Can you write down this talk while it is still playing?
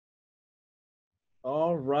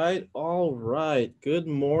All right, all right. Good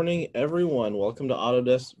morning, everyone. Welcome to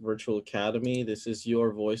Autodesk Virtual Academy. This is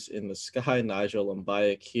your voice in the sky, Nigel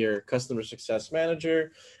Mbayak here, Customer Success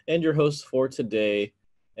Manager, and your host for today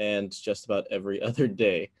and just about every other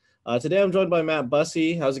day. Today I'm joined by Matt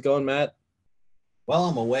Bussey. How's it going, Matt? Well,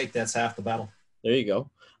 I'm awake. That's half the battle. There you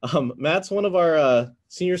go. Matt's one of our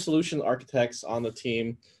senior solution architects on the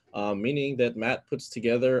team, meaning that Matt puts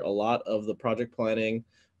together a lot of the project planning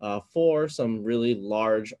for some really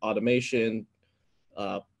large automation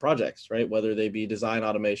projects, right? Whether they be design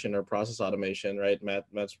automation or process automation, right?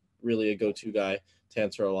 Matt's really a go-to guy to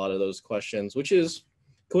answer a lot of those questions, which is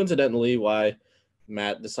coincidentally why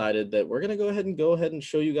Matt decided that we're going to go ahead and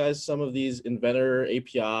show you guys some of these Inventor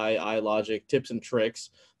API, iLogic tips and tricks,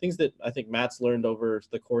 things that I think Matt's learned over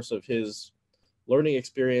the course of his learning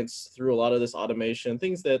experience through a lot of this automation,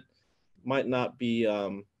 things that might not be,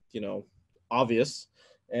 obvious,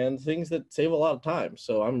 and things that save a lot of time.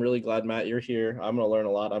 So I'm really glad, Matt, you're here. I'm going to learn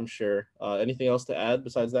a lot, I'm sure. Anything else to add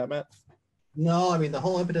besides that, Matt? No, I mean, the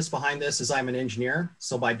whole impetus behind this is I'm an engineer.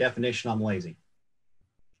 So by definition, I'm lazy.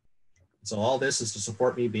 So all this is to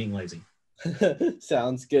support me being lazy.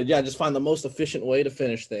 Sounds good. Yeah, just find the most efficient way to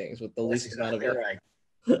finish things with the That's least amount of exactly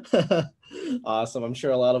right. effort. Awesome. I'm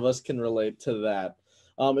sure a lot of us can relate to that.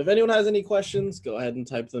 If anyone has any questions, go ahead and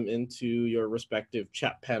type them into your respective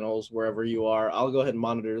chat panels wherever you are. I'll go ahead and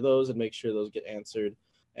monitor those and make sure those get answered.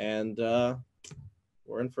 And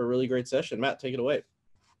we're in for a really great session. Matt, take it away.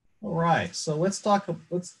 All right. So let's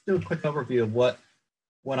do a quick overview of what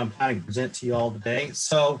I'm planning to present to you all today.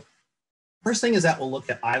 So first thing is that we'll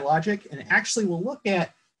look at iLogic, and actually we'll look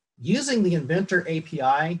at using the Inventor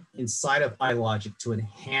API inside of iLogic to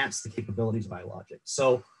enhance the capabilities of iLogic.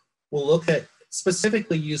 So we'll look at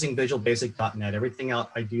specifically using Visual Basic.NET. Everything else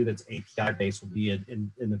I do that's API based will be in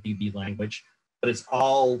the VB language, but it's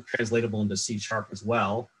all translatable into C# as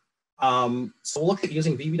well. So we'll look at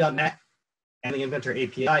using VB.NET and the Inventor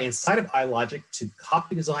API inside of iLogic to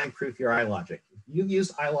copy, design, proof your iLogic. If you've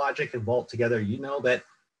used iLogic and Vault together, you know that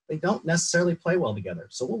they don't necessarily play well together.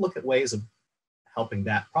 So we'll look at ways of helping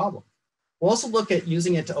that problem. We'll also look at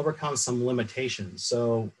using it to overcome some limitations.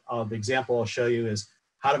 So the example I'll show you is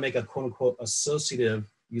how to make a quote unquote associative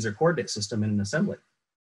user coordinate system in an assembly.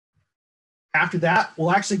 After that,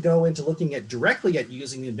 we'll actually go into looking at directly at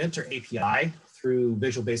using the Inventor API through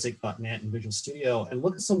Visual Basic.NET and Visual Studio, and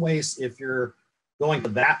look at some ways if you're going to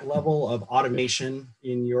that level of automation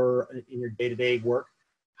in your day-to-day work,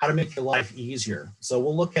 how to make your life easier. So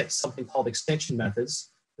we'll look at something called extension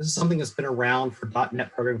methods. This is something that's been around for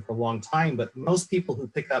 .NET programming for a long time, but most people who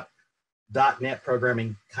pick up .NET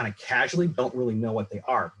programming kind of casually don't really know what they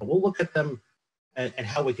are. But we'll look at them and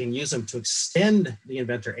how we can use them to extend the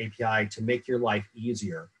Inventor API to make your life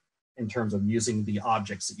easier in terms of using the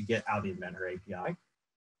objects that you get out of the Inventor API.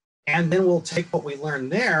 And then we'll take what we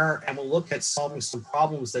learned there and we'll look at solving some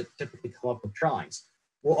problems that typically come up with drawings.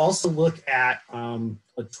 We'll also look at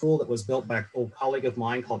a tool that was built by an old colleague of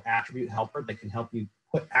mine called Attribute Helper that can help you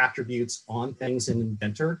put attributes on things in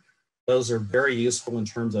Inventor. Those are very useful in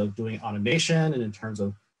terms of doing automation and in terms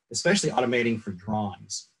of especially automating for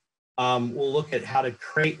drawings. We'll look at how to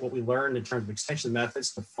create what we learned in terms of extension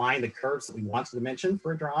methods to find the curves that we want to dimension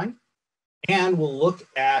for a drawing. And we'll look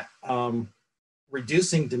at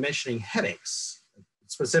reducing dimensioning headaches,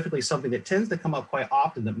 specifically something that tends to come up quite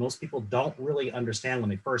often that most people don't really understand when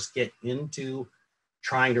they first get into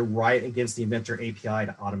trying to write against the Inventor API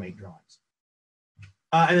to automate drawings.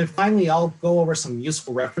 And then finally, I'll go over some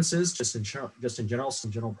useful references, just in general,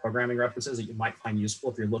 some general programming references that you might find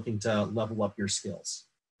useful if you're looking to level up your skills.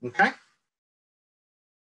 Okay?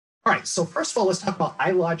 All right, so first of all, let's talk about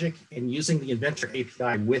iLogic and using the Inventor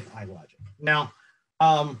API with iLogic. Now,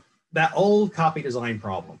 that old copy design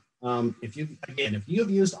problem. If you have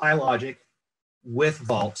used iLogic with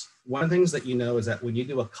Vault, one of the things that you know is that when you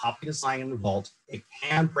do a copy design in Vault, it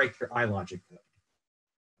can break your iLogic code.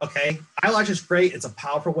 Okay, iLogic is great. It's a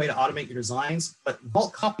powerful way to automate your designs, but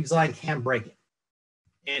Vault copy design can break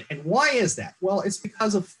it. And why is that? Well, it's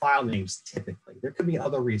because of file names typically. There could be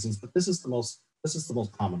other reasons, but this is the most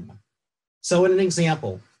common one. So in an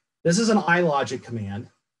example, this is an iLogic command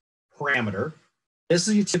parameter. This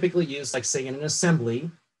is you typically use, like say in an assembly,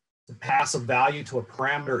 to pass a value to a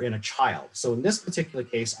parameter in a child. So in this particular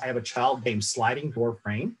case, I have a child named sliding door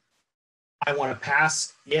frame. I want to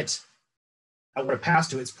pass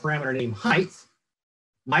to its parameter name height,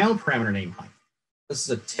 my own parameter name height. This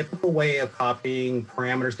is a typical way of copying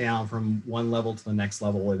parameters down from one level to the next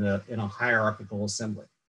level in a hierarchical assembly.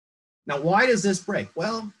 Now, why does this break?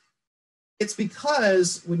 Well, it's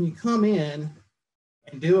because when you come in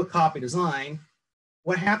and do a copy design,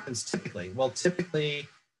 what happens typically? Well, typically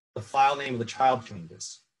the file name of the child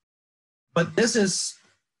changes. But this is,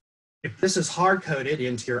 if this is hard-coded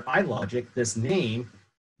into your iLogic, this name,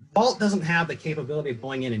 Vault doesn't have the capability of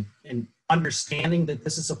going in and understanding that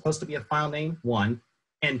this is supposed to be a file name, one,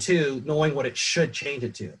 and two, knowing what it should change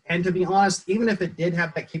it to. And to be honest, even if it did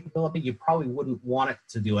have that capability, you probably wouldn't want it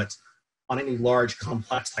to do it on any large,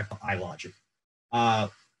 complex type of iLogic.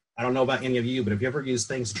 I don't know about any of you, but have you ever used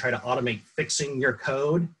things to try to automate fixing your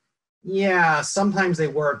code? Yeah, sometimes they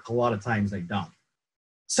work, a lot of times they don't.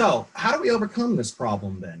 So how do we overcome this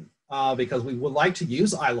problem then? Because we would like to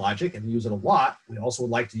use iLogic and use it a lot. We also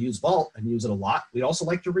would like to use Vault and use it a lot. We also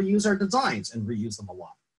like to reuse our designs and reuse them a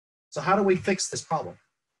lot. So how do we fix this problem?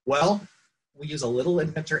 Well, we use a little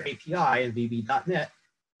Inventor API in VB.NET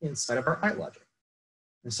inside of our iLogic.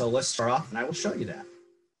 And so let's start off and I will show you that.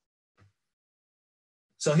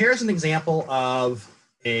 So here's an example of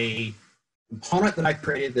a component that I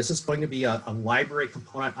created. This is going to be a library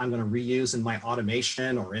component I'm going to reuse in my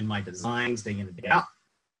automation or in my designs day in and day out.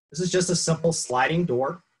 This is just a simple sliding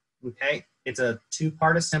door, okay? It's a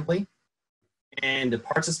two-part assembly, and the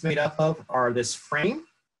parts it's made up of are this frame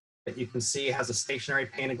that you can see has a stationary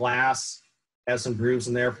pane of glass, has some grooves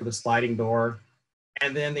in there for the sliding door,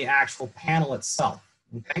 and then the actual panel itself,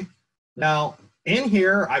 okay? Now, in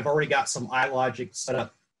here, I've already got some iLogic set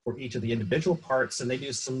up for each of the individual parts, and they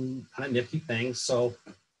do some kind of nifty things. So,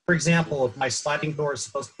 for example, if my sliding door is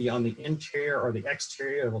supposed to be on the interior or the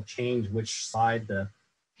exterior, it will change which side the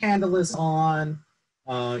handle is on.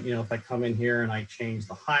 You know, if I come in here and I change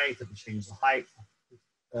the height, it will change the height,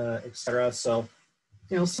 etc. So,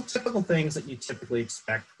 you know, some typical things that you typically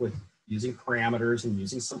expect with using parameters and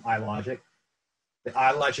using some iLogic. The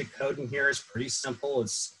iLogic code in here is pretty simple.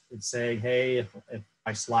 It's saying, hey, if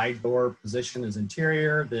my slide door position is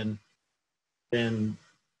interior, then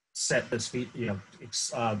set this feature, you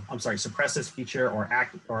know, suppress this feature or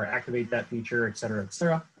activate that feature, et cetera, et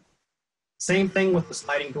cetera. Same thing with the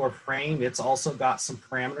sliding door frame. It's also got some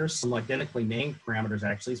parameters, some identically named parameters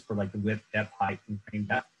actually for like the width, depth, height, and frame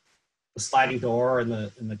depth. The sliding door and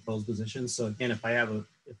the closed position. So again, if I have the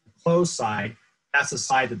closed side, that's the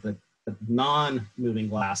side that the non-moving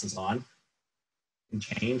glass is on, can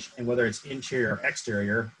change. And whether it's interior or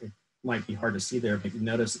exterior, it might be hard to see there, but you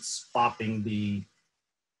notice it's flopping the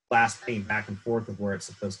glass pane back and forth of where it's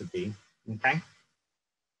supposed to be, okay?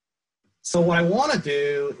 So what I want to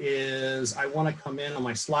do is I want to come in on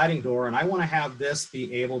my sliding door and I want to have this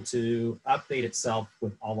be able to update itself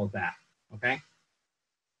with all of that, okay?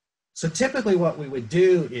 So typically what we would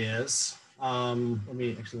do is, let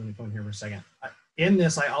me come in here for a second. In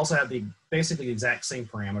this, I also have basically the exact same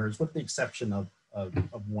parameters with the exception of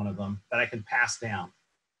one of them that I can pass down,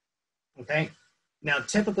 okay? Now,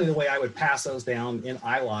 typically the way I would pass those down in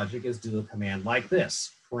iLogic is do a command like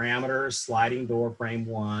this, parameters, sliding door frame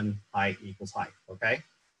 1, height equals height, okay?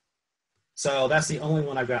 So that's the only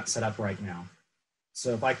one I've got set up right now.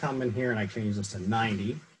 So if I come in here and I change this to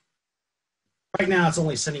 90, right now it's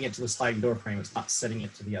only sending it to the sliding door frame, it's not sending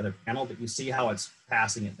it to the other panel, but you see how it's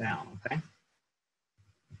passing it down, okay?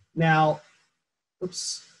 Now,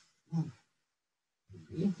 oops, there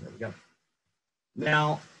we go.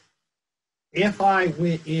 Now, if I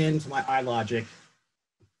went into my iLogic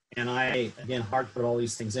and I, again, hard code all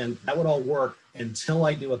these things in, that would all work until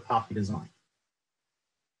I do a copy design.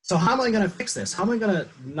 So how am I going to fix this? How am I going to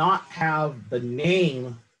not have the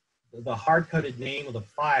name, the hard-coded name of the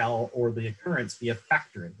file or the occurrence be a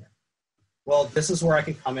factor in here? Well, this is where I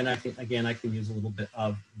can come in. I can use a little bit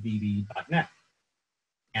of VB.NET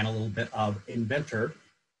and a little bit of Inventor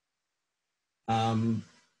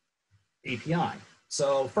API.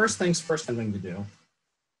 So first things first I'm going to do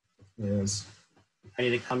is I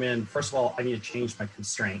need to come in, first of all, I need to change my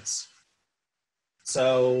constraints.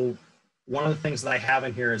 So one of the things that I have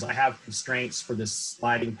in here is I have constraints for this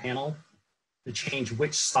sliding panel to change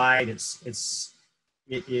which side it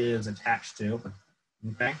is attached to,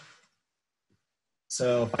 okay?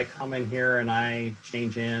 So if I come in here and I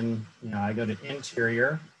change in, you know, I go to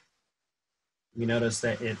interior, you notice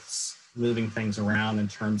that it's moving things around in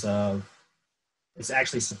terms of, it's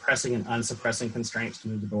actually suppressing and unsuppressing constraints to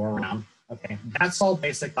move the door around. Okay, that's all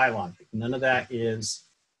basic iLogic. None of that is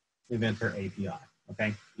Inventor API,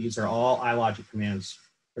 okay? These are all iLogic commands,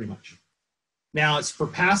 pretty much. Now, it's for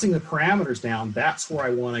passing the parameters down, that's where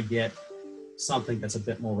I want to get something that's a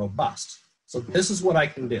bit more robust. So this is what I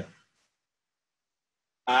can do.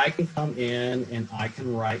 I can come in and I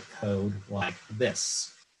can write code like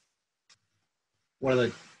this. One of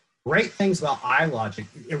the great things about iLogic,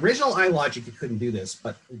 original iLogic, you couldn't do this,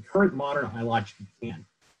 but in current modern iLogic, you can.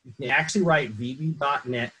 You can actually write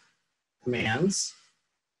VB.NET commands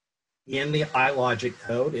in the iLogic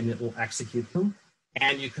code, and it will execute them.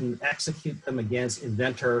 And you can execute them against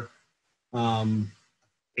Inventor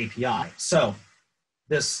API. So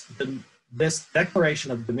this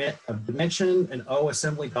declaration of dimension and O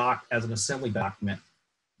assembly doc as an assembly document,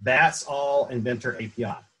 that's all Inventor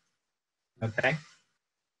API. Okay.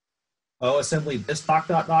 O assembly this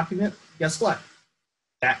document, guess what?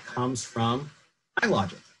 That comes from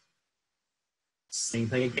iLogic. Same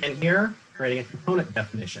thing again here, creating a component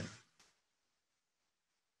definition.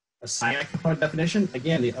 Assign a component definition,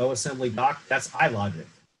 again, the O assembly doc, that's iLogic.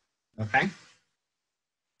 Okay.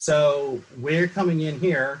 So we're coming in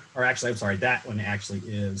here, or actually, I'm sorry, that one actually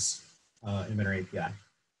is Inventor API.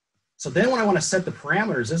 So then when I want to set the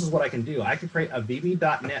parameters, this is what I can do. I can create a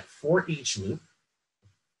VB.NET for each loop.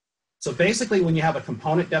 So basically, when you have a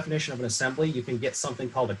component definition of an assembly, you can get something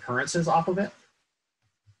called occurrences off of it.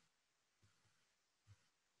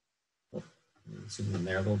 Zoom in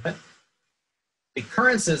there a little bit.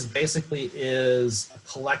 Occurrences basically is a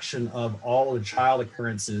collection of all the child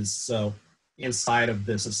occurrences, so inside of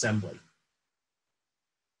this assembly.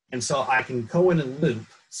 And so I can go in and loop.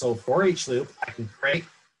 So for each loop, I can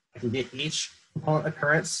get each component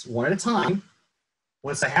occurrence one at a time.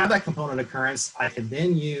 Once I have that component occurrence, I can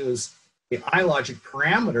then use the iLogic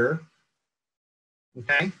parameter,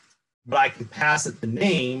 okay? But I can pass it the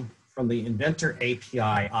name from the Inventor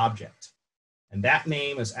API object. And that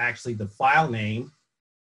name is actually the file name,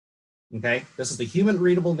 okay? This is the human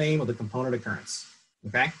readable name of the component occurrence,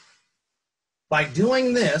 okay? By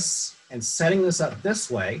doing this and setting this up this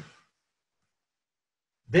way,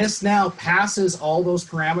 this now passes all those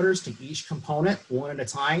parameters to each component one at a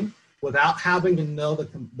time without having to know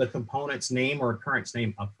the component's name or occurrence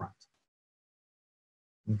name up front.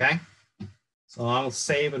 Okay? So I'll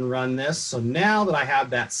save and run this. So now that I have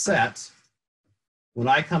that set, when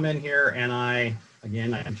I come in here and I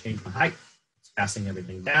can change my height, it's passing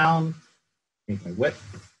everything down, change my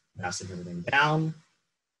width, passing everything down.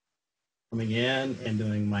 Coming in and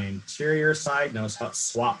doing my interior side, notice how it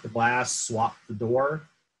swapped the glass, swapped the door.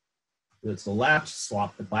 Do it to the left,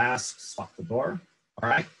 swap the glass, swap the door. All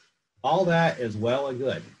right, all that is well and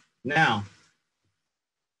good. Now,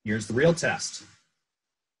 here's the real test.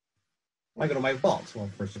 When I go to my vault, well,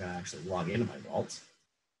 first I gotta actually log into my vault.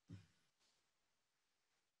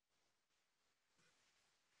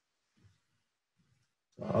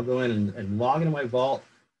 So I'll go in and log into my vault.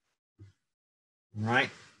 All right.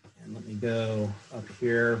 And let me go up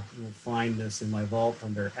here. We'll find this in my vault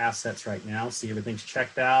under assets right now. See, everything's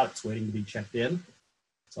checked out. It's waiting to be checked in.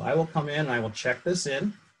 So I will come in and I will check this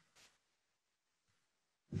in.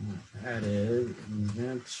 That is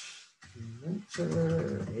Inventor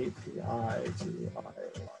API to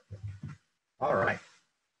iLogic. All right.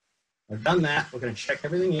 I've done that. We're going to check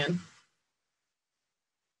everything in.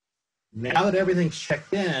 Now that everything's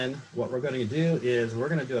checked in, what we're going to do is we're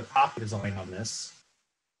going to do a copy design on this.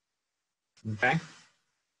 Okay,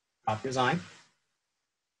 copy design.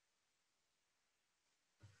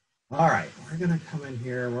 All right, we're gonna come in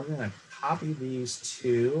here, we're gonna copy these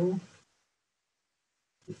to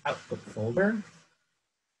the output folder.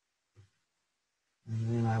 And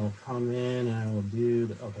then I will come in and I will do,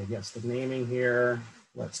 the naming here.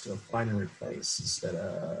 Let's do a find and replace instead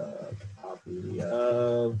of copy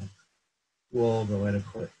of, we'll go ahead and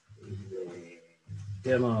put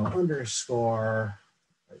demo underscore.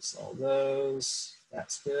 Place all those,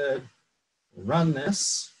 that's good. We'll run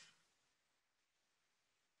this.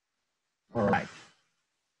 All right,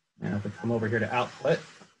 now if we come over here to output,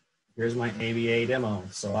 here's my ABA demo.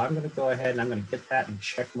 So I'm gonna go ahead and I'm gonna get that and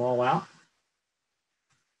check them all out.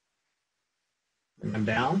 Bring them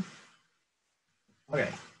down.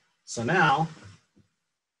 Okay, so now,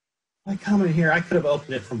 I come in here, I could have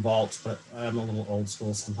opened it from Vault, but I'm a little old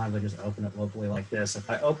school. Sometimes I just open it locally like this. If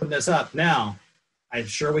I open this up now, I'm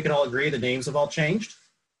sure we can all agree the names have all changed,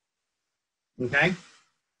 okay?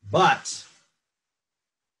 But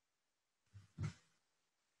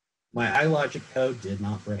my iLogic code did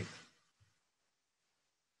not break.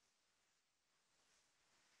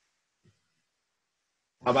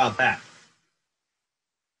 How about that?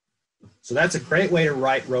 So that's a great way to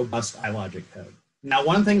write robust iLogic code. Now,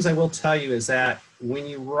 one of the things I will tell you is that when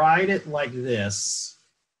you write it like this,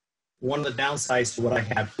 one of the downsides to what I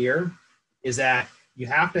have here is that you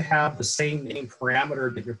have to have the same name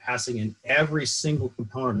parameter that you're passing in every single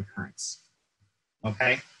component occurrence,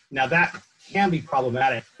 okay? Now that can be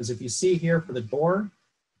problematic because if you see here for the door,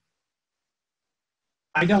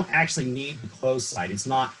 I don't actually need the close side. It's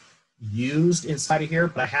not used inside of here,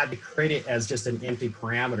 but I had to create it as just an empty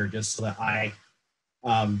parameter just so that I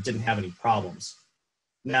didn't have any problems.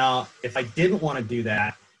 Now, if I didn't want to do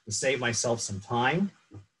that, to save myself some time,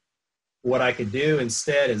 what I could do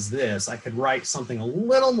instead is this. I could write something a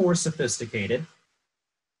little more sophisticated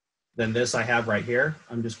than this I have right here.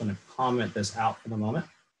 I'm just going to comment this out for the moment.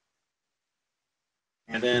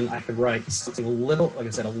 And then I could write something a little, like I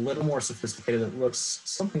said, a little more sophisticated that looks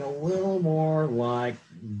something a little more like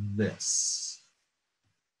this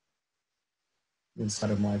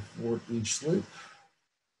inside of my for each loop.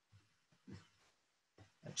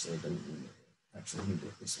 Actually, let me do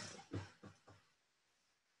it this way.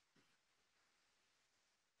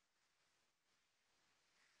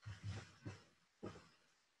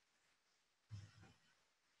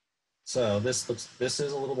 So this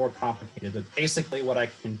is a little more complicated, but basically what I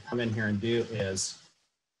can come in here and do is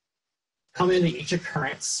come into each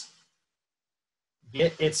occurrence,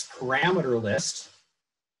 get its parameter list,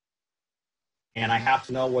 and I have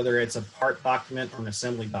to know whether it's a part document or an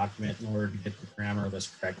assembly document in order to get the parameter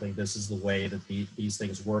list correctly. This is the way that these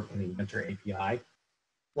things work in the Inventor API.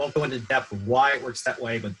 Won't go into depth of why it works that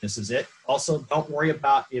way, but this is it. Also, don't worry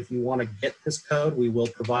about if you want to get this code. We will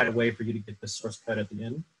provide a way for you to get this source code at the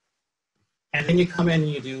end. And then you come in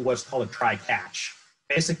and you do what's called a try catch.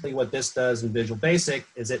 Basically what this does in Visual Basic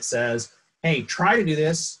is it says, hey, try to do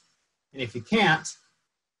this, and if you can't,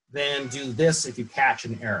 then do this if you catch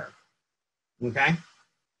an error, okay?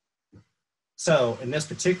 So in this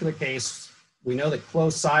particular case, we know that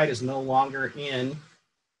closed side is no longer in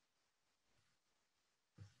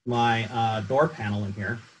my door panel in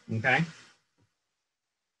here, okay?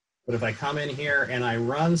 But if I come in here and I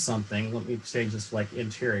run something, let me change this like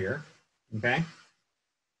interior, okay?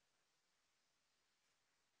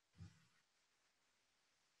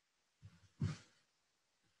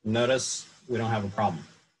 Notice we don't have a problem.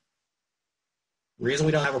 The reason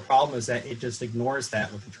we don't have a problem is that it just ignores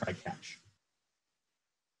that with the try catch.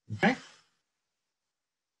 Okay?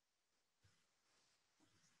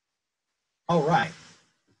 All right.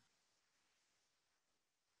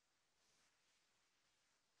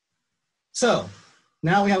 So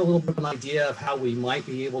now we have a little bit of an idea of how we might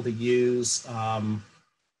be able to use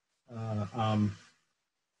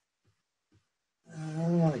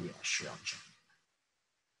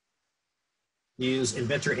use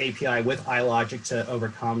Inventor API with iLogic to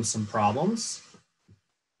overcome some problems.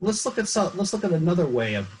 Let's look at another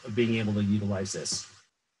way of being able to utilize this.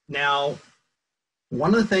 Now,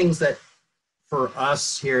 one of the things that for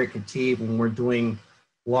us here at KETIV, when we're doing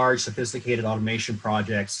large, sophisticated automation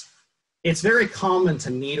projects, it's very common to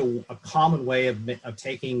need a common way of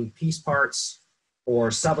taking piece parts or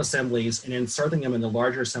sub-assemblies and inserting them into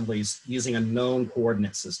larger assemblies using a known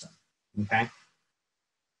coordinate system, okay?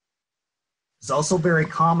 It's also very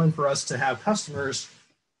common for us to have customers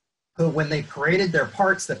who, when they created their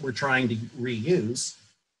parts that we're trying to reuse,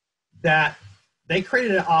 that they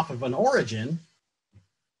created it off of an origin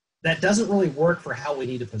that doesn't really work for how we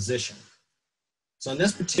need to position. So in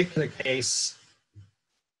this particular case,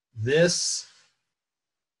 this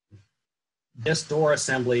door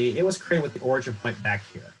assembly, it was created with the origin point back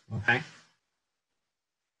here, okay?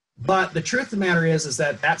 But the truth of the matter is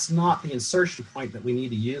that that's not the insertion point that we need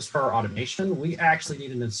to use for our automation. We actually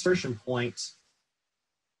need an insertion point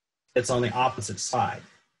that's on the opposite side.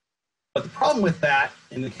 But the problem with that,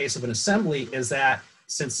 in the case of an assembly, is that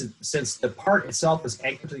since the part itself is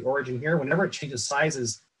anchored to the origin here, whenever it changes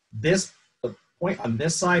sizes, the point on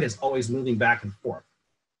this side is always moving back and forth.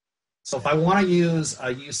 So if I want to use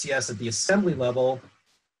a UCS at the assembly level,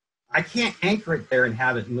 I can't anchor it there and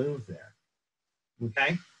have it move there,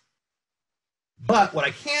 okay? But what I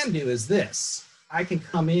can do is this. I can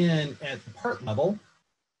come in at the part level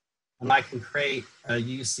and I can create a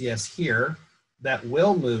UCS here that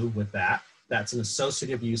will move with that. That's an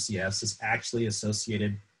associative UCS. It's actually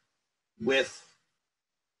associated with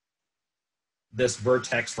this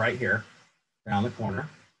vertex right here around the corner.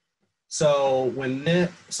 So when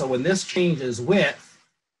this changes width,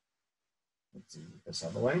 let's see, get this out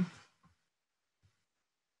of the way,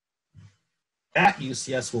 that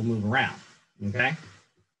UCS will move around, okay?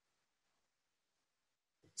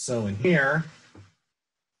 So in here,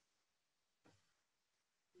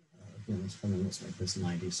 again, let's make this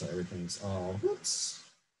 90 so everything's all, whoops.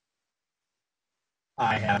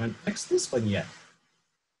 I haven't fixed this one yet.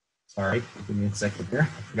 Sorry, give me a second here.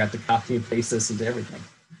 I forgot to copy and paste this into everything.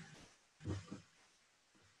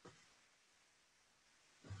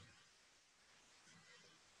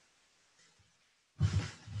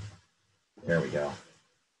 There we go.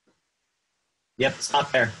 Yep, it's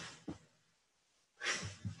not there.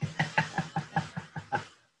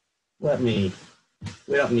 We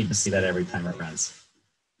don't need to see that every time it runs.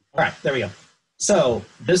 All right, there we go. So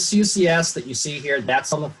this UCS that you see here,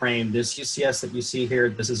 that's on the frame. This UCS that you see here,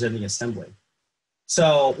 this is in the assembly.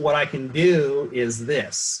 So what I can do is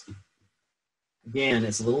this. Again,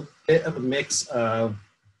 it's a little bit of a mix of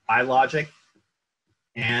iLogic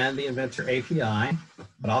and the Inventor API,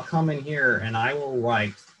 but I'll come in here and I will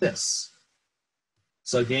write this.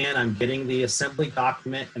 So again, I'm getting the assembly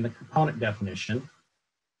document and the component definition.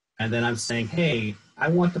 And then I'm saying, hey, I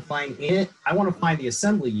want to find the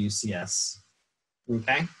assembly UCS.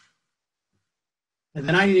 Okay. And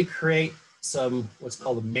then I need to create some what's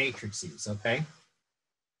called the matrices. Okay.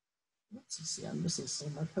 Let's see, I'm missing some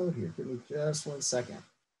of my code here. Give me just 1 second.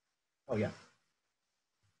 Oh yeah.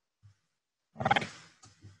 All right.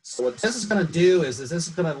 So what this is going to do is this is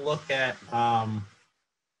going to look at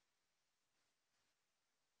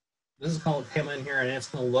this is going to come in here and it's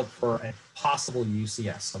going to look for a possible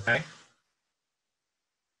UCS. Okay.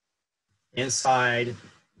 Inside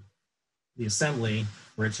the assembly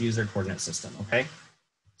for its user coordinate system. Okay.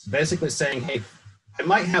 So basically saying, hey, I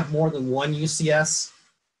might have more than one UCS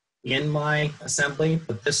in my assembly,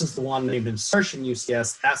 but this is the one named insertion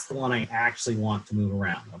UCS. That's the one I actually want to move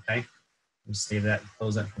around. Okay. Let's save that and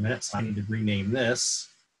close that for a minute. So I need to rename this.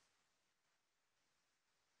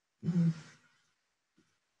 There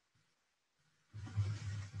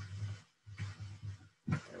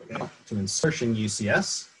we go. To insertion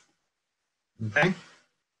UCS. Okay.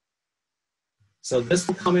 So this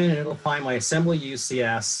will come in and it'll find my assembly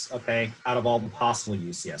UCS, okay, out of all the possible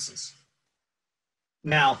UCSs.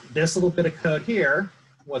 Now, this little bit of code here,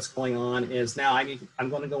 what's going on is now I'm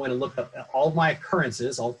going to go in and look up all of my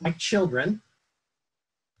occurrences, all of my children,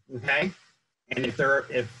 okay? And if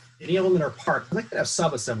any of them that are parked, because I could have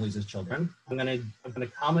sub-assemblies as children, I'm going to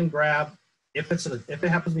come and grab, if it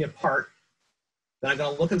happens to be a part, then I'm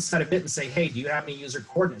going to look inside of it and say, hey, do you have any user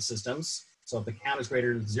coordinate systems? So if the count is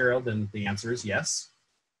greater than 0, then the answer is yes.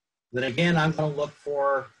 Then again, I'm going to look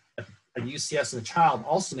for a UCS in the child,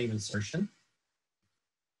 also named insertion.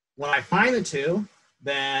 When I find the two,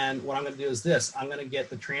 then what I'm going to do is this. I'm going to get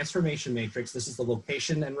the transformation matrix. This is the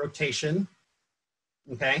location and rotation,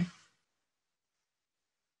 okay,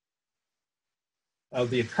 of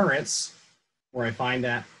the occurrence where I find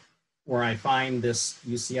this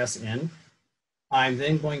UCS in. I'm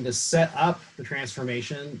then going to set up the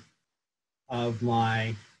transformation of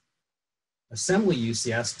my assembly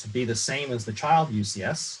UCS to be the same as the child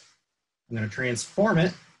UCS. I'm going to transform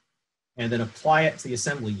it and then apply it to the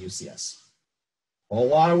assembly UCS. A whole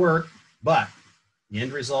lot of work, but the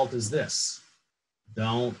end result is this.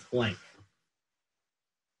 Don't blink.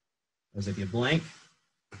 Because if you blink,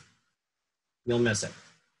 you'll miss it.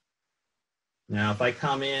 Now, if I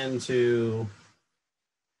come into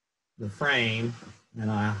the frame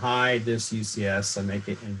and I hide this UCS, I make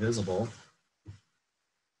it invisible.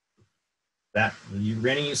 That the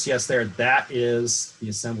running UCS there, that is the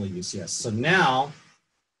assembly UCS. So now,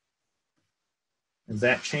 as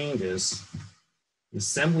that changes, the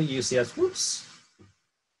assembly UCS, whoops.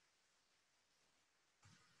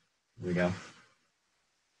 Here we go.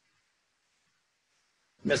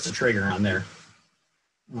 Missed a trigger on there.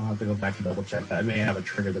 I'll have to go back and double check that. I may have a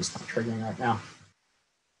trigger that's not triggering right now.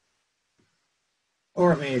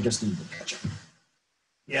 Or it may just need to catch it.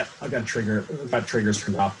 Yeah, I've got triggers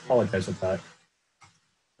turned off. Apologize with that.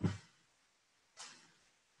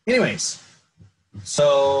 Anyways,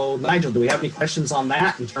 so Nigel, do we have any questions on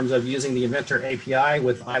that in terms of using the Inventor API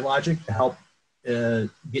with iLogic to help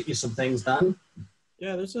get you some things done?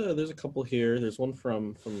 Yeah, there's a couple here. There's one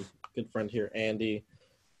from a good friend here, Andy.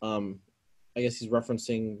 I guess he's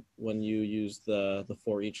referencing when you use the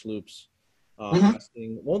for each loops.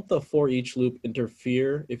 Asking, won't the for each loop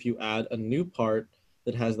interfere if you add a new part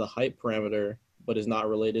that has the height parameter but is not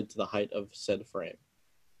related to the height of said frame?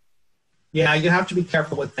 Yeah, you have to be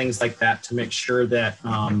careful with things like that to make sure that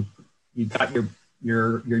you've got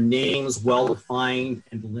your names well defined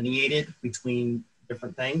and delineated between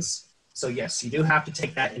different things. So yes, you do have to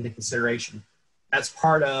take that into consideration. That's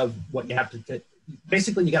part of what you have to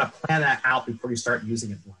basically, you got to plan that out before you start using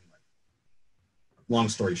it blindly. Long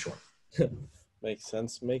story short. Makes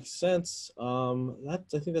sense. Makes sense. I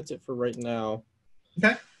think that's it for right now.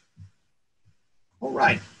 Okay. All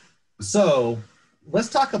right. So let's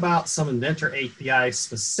talk about some Inventor API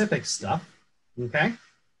specific stuff. Okay.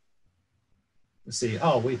 Let's see.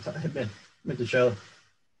 Oh, I meant to show.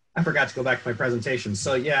 I forgot to go back to my presentation.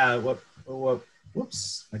 So yeah,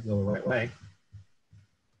 whoops, I can go the right way.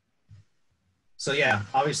 So yeah,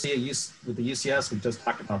 obviously with the UCS, we just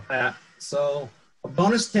talked about that. So a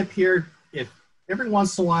bonus tip here, if every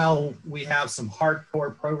once in a while we have some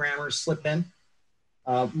hardcore programmers slip in,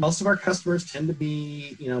 Most of our customers tend to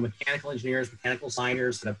be, mechanical engineers, mechanical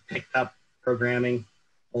designers that have picked up programming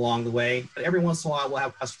along the way. But every once in a while, we'll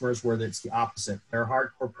have customers where it's the opposite. They're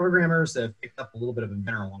hardcore programmers that have picked up a little bit of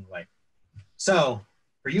Inventor along the way. So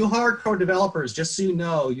for you hardcore developers, just so you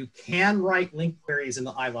know, you can write link queries in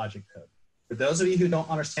the iLogic code. For those of you who don't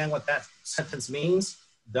understand what that sentence means,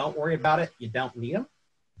 don't worry about it. You don't need them.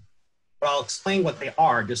 But I'll explain what they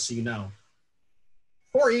are just so you know.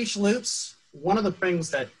 For each loops, one of the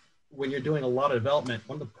things that when you're doing a lot of development,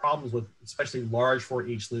 one of the problems with especially large for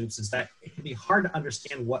each loops is that it can be hard to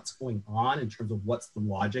understand what's going on in terms of what's the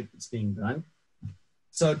logic that's being done.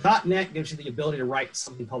 So .NET gives you the ability to write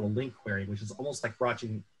something called a link query, which is almost like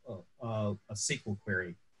writing a SQL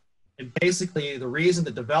query. And basically, the reason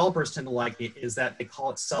that developers tend to like it is that they call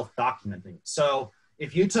it self-documenting. So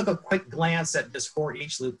if you took a quick glance at this for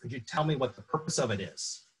each loop, could you tell me what the purpose of it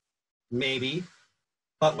is? Maybe.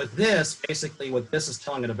 But with this, basically what this is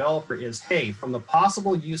telling a developer is, hey, from the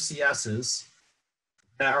possible UCSs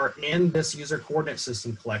that are in this user coordinate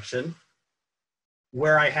system collection,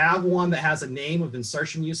 where I have one that has a name of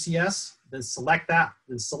insertion UCS, then select that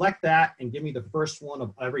and give me the first one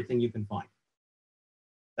of everything you can find.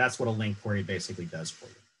 That's what a link query basically does for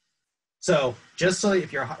you. So just so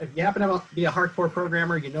if you happen to be a hardcore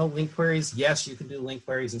programmer, you know link queries, yes, you can do link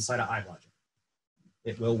queries inside of iLogic.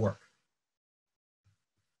 It will work.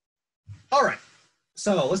 All right,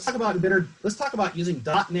 so let's talk about Inventor. Let's talk about using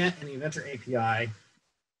 .NET and the Inventor API,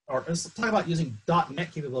 or let's talk about using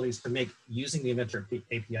 .NET capabilities to make using the Inventor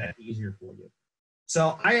API easier for you.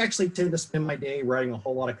 So I actually tend to spend my day writing a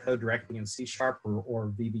whole lot of code directly in C#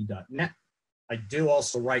 or VB.NET. I do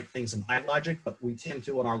also write things in iLogic, but we tend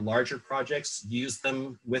to, on our larger projects, use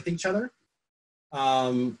them with each other.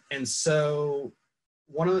 And so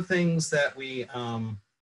one of the things that we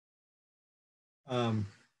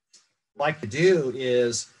like to do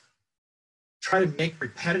is try to make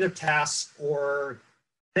repetitive tasks or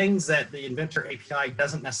things that the Inventor API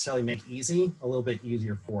doesn't necessarily make easy a little bit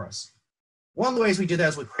easier for us. One of the ways we do that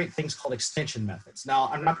is we create things called extension methods. Now,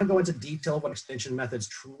 I'm not going to go into detail what extension methods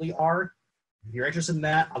truly are. If you're interested in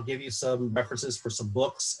that, I'll give you some references for some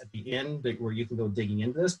books at the end where you can go digging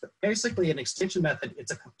into this. But basically, an extension method,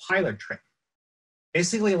 it's a compiler trick.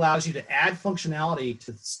 Basically allows you to add functionality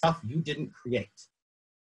to stuff you didn't create.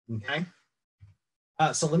 Okay?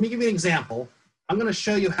 So let me give you an example. I'm going to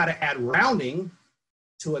show you how to add rounding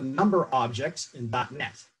to a number object in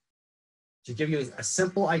 .NET to give you a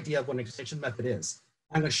simple idea of what an extension method is.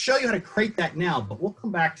 I'm going to show you how to create that now, but we'll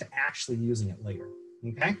come back to actually using it later.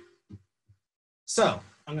 Okay? So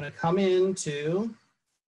I'm going to come into,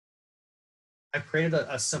 I've created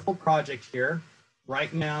a simple project here.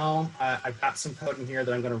 Right now, I've got some code in here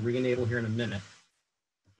that I'm going to re-enable here in a minute.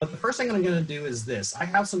 But the first thing I'm going to do is this. I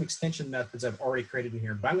have some extension methods I've already created in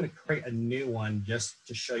here, but I'm going to create a new one just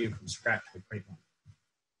to show you from scratch how to create one.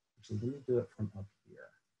 Actually, let me do it from up here.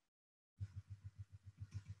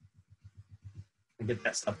 And get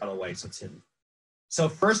that stuff out of the way so it's hidden. So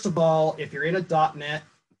first of all, if you're in a .NET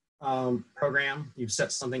program, you've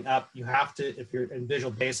set something up, you have to, if you're in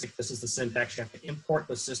Visual Basic, this is the syntax, you have to import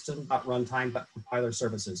the system.runtime.compiler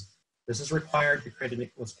services. This is required to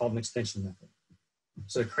create what's called an extension method.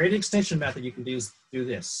 So to create an extension method, you can do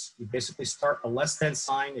this. You basically start a less than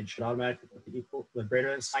sign. It should automatically put the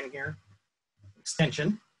greater than sign here.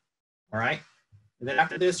 Extension, all right? And then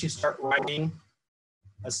after this, you start writing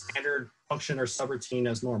a standard function or subroutine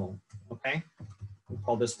as normal, okay? We'll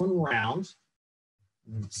call this one round.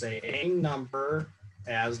 And say a number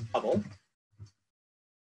as double,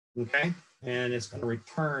 okay? And it's going to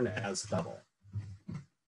return as double.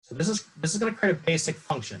 So this is going to create a basic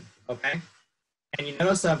function, okay? And you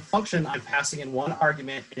notice that function, I'm passing in one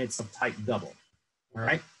argument and it's of type double, all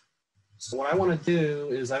right? So what I want to do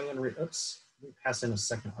is I'm going to, let me pass in a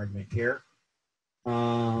second argument here.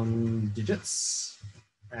 Digits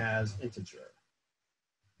as integer.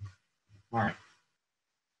 All right.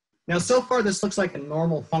 Now, so far, this looks like a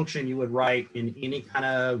normal function you would write in any kind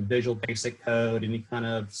of Visual Basic code, any kind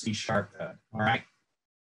of C# code, all right?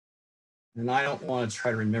 And I don't want to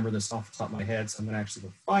try to remember this off the top of my head, so I'm going to actually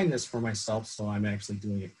go find this for myself so I'm actually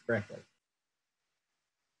doing it correctly.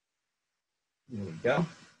 There we go.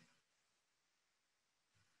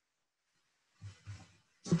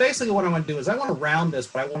 So basically what I want to do is I want to round this,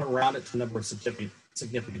 but I want to round it to a number of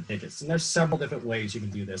significant digits. And there's several different ways you can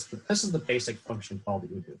do this, but this is the basic function call that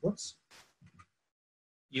you would do. Whoops.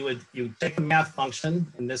 You would take a math function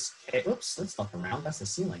in this case. Oops, that's not the round, that's the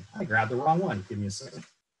ceiling. I grabbed the wrong one. Give me a second.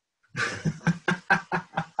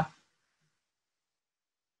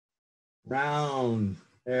 Round.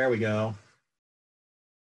 There we go.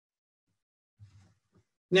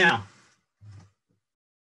 Now,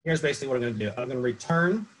 here's basically what I'm going to do. I'm going to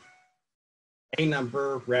return a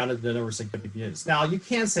number rounded to the number of significant digits. Now, you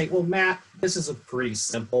can say, well, Matt, this is a pretty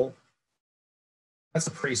simple, that's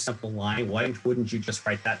a pretty simple line. Why wouldn't you just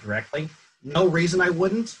write that directly? No reason I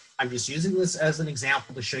wouldn't. I'm just using this as an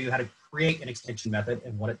example to show you how to create an extension method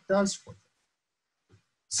and what it does for you.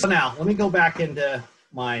 So now, let me go back into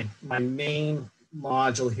my main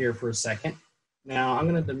module here for a second. Now, I'm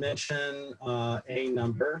going to dimension a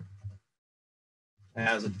number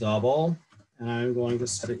as a double, and I'm going to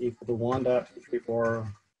set it equal to 1.234.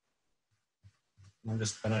 I'm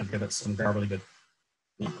just going to give it some gobbledygook.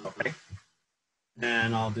 Okay.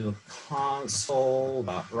 And I'll do a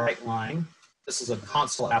console.writeLine. This is a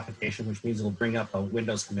console application, which means it'll bring up a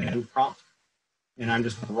Windows command prompt. And I'm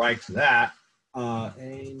just going to write to that. A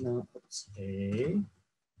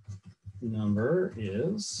number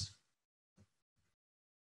is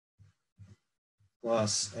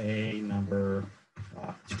plus a number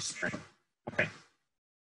to string. Okay.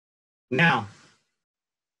 Now,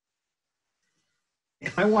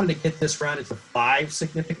 if I wanted to get this rounded to 5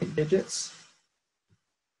 significant digits,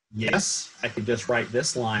 yes, I could just write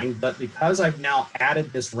this line, but because I've now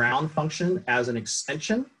added this round function as an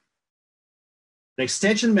extension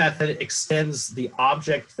method extends the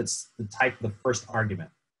object that's the type of the first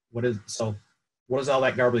argument. What does all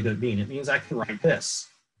that gobbledygook mean? It means I can write this.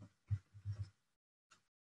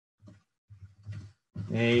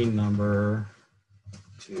 A number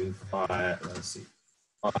to 5, let's see,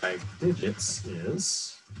 5 digits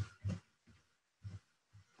is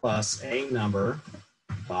plus a number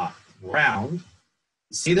dot round.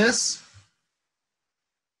 See this?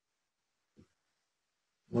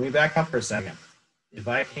 Let me back up for a second. If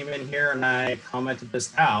I came in here and I commented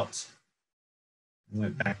this out, and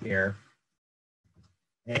went back here,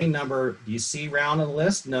 a number, do you see round on the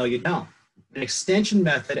list? No, you don't. An extension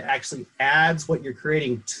method actually adds what you're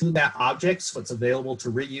creating to that object so it's available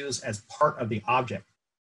to reuse as part of the object.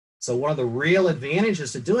 So one of the real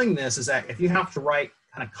advantages to doing this is that if you have to write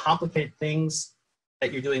kind of complicated things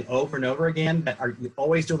that you're doing over and over again that are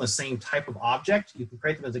always doing the same type of object, you can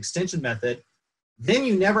create them as extension method. Then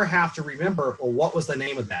you never have to remember, well, what was the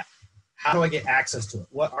name of that? How do I get access to it?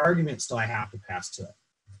 What arguments do I have to pass to it?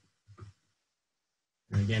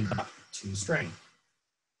 And again, to string.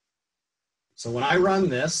 So when I run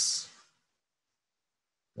this,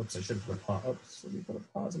 whoops, I should have put a pause. Oops, let me put a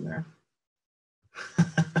pause in there.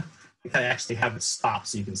 I actually have it stop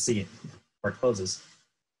so you can see it before it closes.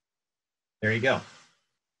 There you go.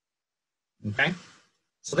 Okay,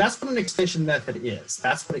 so that's what an extension method is.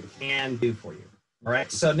 That's what it can do for you. All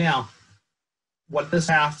right, so now, what does this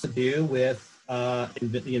have to do with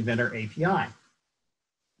the Inventor API?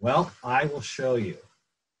 Well, I will show you.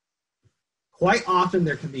 Quite often,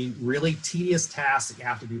 there can be really tedious tasks that you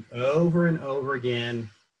have to do over and over again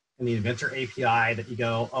in the Inventor API that you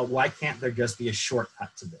go, oh, why can't there just be a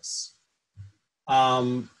shortcut to this?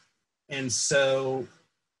 And so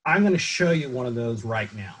I'm going to show you one of those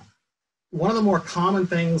right now. One of the more common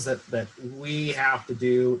things that we have to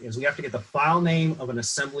do is we have to get the file name of an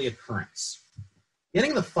assembly occurrence.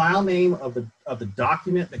 Getting the file name of the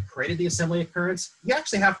document that created the assembly occurrence, you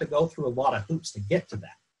actually have to go through a lot of hoops to get to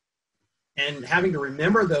that. And having to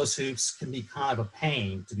remember those hoops can be kind of a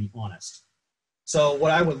pain, to be honest. So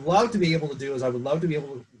what I would love to be able to do is I would love to be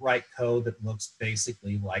able to write code that looks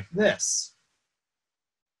basically like this.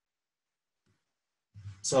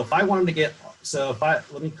 So if I wanted to get,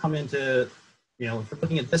 let me come into, if we're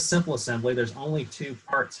looking at this simple assembly, there's only 2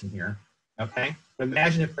 parts in here, okay? But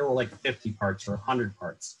imagine if there were like 50 parts or 100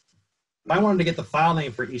 parts. If I wanted to get the file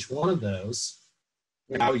name for each one of those,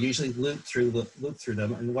 I would usually loop through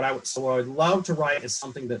them. And what I would love to write is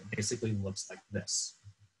something that basically looks like this.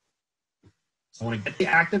 So I want to get the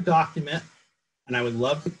active document, and I would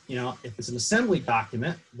love to, if it's an assembly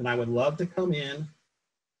document, then I would love to come in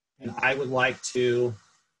and I would like to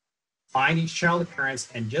find each child occurrence,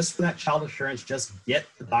 and just for that child occurrence, just get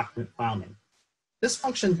the document file name. This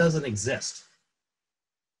function doesn't exist.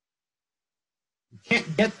 You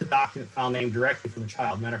can't get the document file name directly from the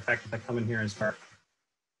child. Matter of fact, if I come in here and start,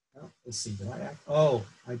 let's see, did I? Oh,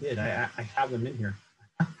 I did. I have them in here.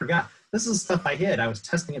 I forgot. This is stuff I hid. I was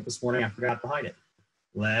testing it this morning. I forgot to hide it.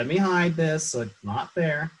 Let me hide this so it's not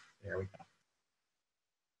there. There we go.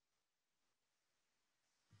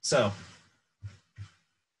 So,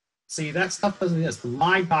 see, that stuff doesn't exist.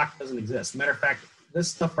 My doc doesn't exist. Matter of fact,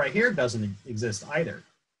 this stuff right here doesn't exist either.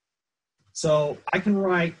 So I can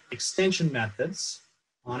write extension methods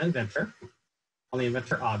on Inventor, on the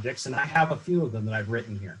Inventor objects, and I have a few of them that I've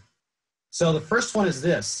written here. So the first one is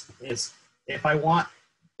this, is if I want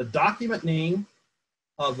the document name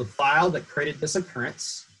of the file that created this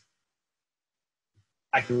occurrence.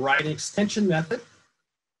 I can write an extension method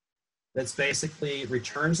that's basically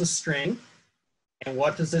returns a string. And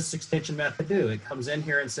what does this extension method do? It comes in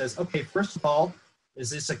here and says, okay, first of all, is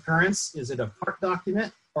this occurrence, is it a part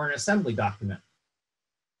document or an assembly document?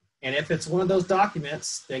 And if it's one of those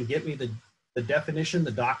documents, then give me the definition,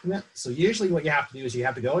 the document. So usually what you have to do is you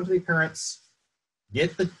have to go into the occurrence,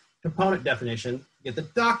 get the component definition, get the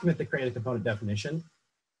document that created the component definition,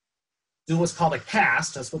 do what's called a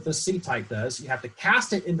cast. That's what this C type does. You have to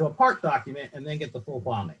cast it into a part document and then get the full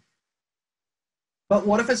file name. But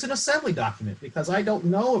what if it's an assembly document? Because I don't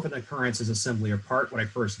know if an occurrence is assembly or part when I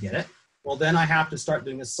first get it. Well, then I have to start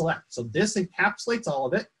doing a select. So this encapsulates all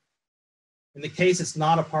of it. In the case it's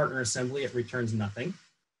not a part or assembly, it returns nothing.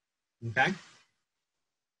 Okay.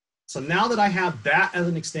 So now that I have that as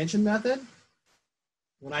an extension method,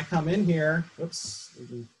 when I come in here, oops,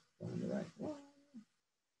 find the right one.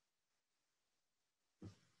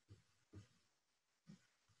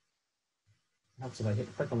 Helps if I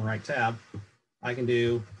click on the right tab. I can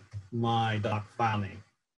do my doc file name.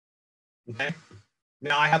 Okay.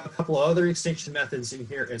 Now I have a couple of other extension methods in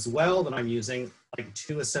here as well that I'm using, like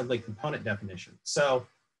assembly component definition. So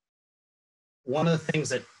one of the things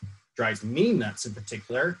that drives me nuts in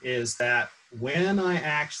particular is that when I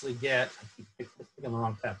actually get, I keep clicking on the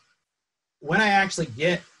wrong tab. When I actually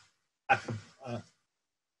get an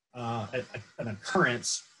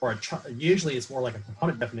occurrence, or usually it's more like a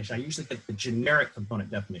component definition, I usually get the generic component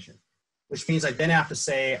definition, which means I then have to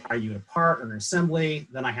say, are you a part or an assembly?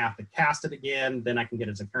 Then I have to cast it again, then I can get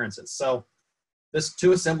its occurrences. So this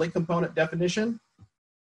assembly component definition,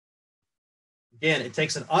 again, it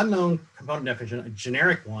takes an unknown component definition, a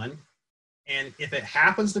generic one, and if it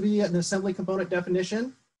happens to be an assembly component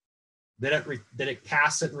definition, then it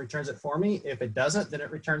casts it and returns it for me. If it doesn't, then it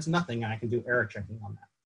returns nothing, and I can do error checking on that.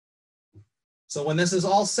 So when this is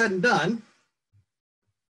all said and done,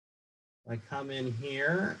 I come in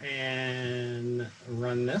here and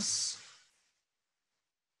run this.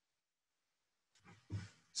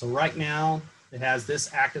 So right now, it has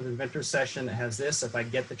this active inventor session. It has this. If I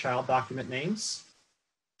get the child document names,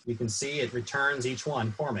 you can see it returns each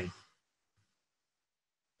one for me.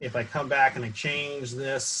 If I come back and I change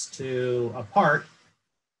this to a part,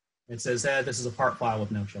 it says that this is a part file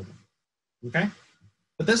with no children. Okay?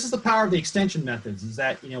 But this is the power of the extension methods, is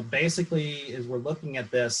that, basically, as we're looking at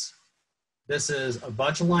this, this is a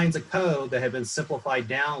bunch of lines of code that have been simplified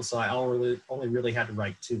down, so I only really had to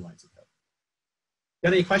write 2 lines of code.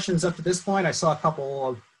 Got any questions up to this point? I saw a couple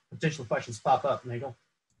of potential questions pop up, Nagel.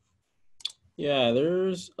 Yeah,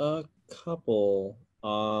 there's a couple.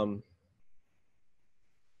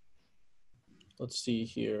 Let's see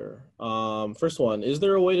here. First one, is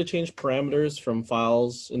there a way to change parameters from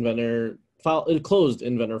files, closed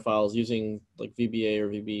Inventor files using like VBA or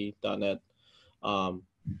VB.NET?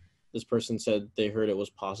 This person said they heard it was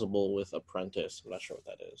possible with Apprentice. I'm not sure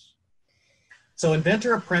what that is. So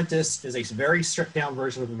Inventor Apprentice is a very stripped down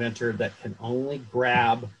version of Inventor that can only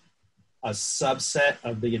grab a subset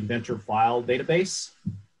of the Inventor file database.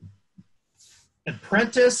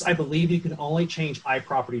 Apprentice, I believe you can only change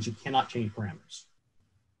iProperties. You cannot change parameters.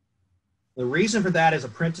 The reason for that is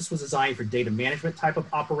Apprentice was designed for data management type of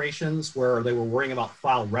operations where they were worrying about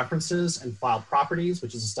file references and file properties,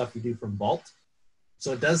 which is the stuff you do from Vault.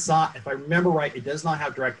 So it does not, if I remember right, it does not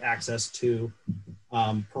have direct access to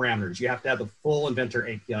parameters. You have to have the full Inventor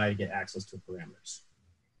API to get access to parameters.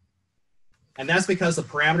 And that's because the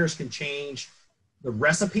parameters can change the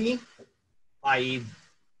recipe, i.e.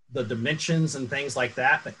 the dimensions and things like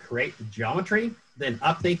that that create the geometry, then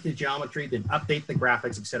update the geometry, then update the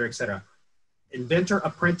graphics, et cetera, et cetera. Inventor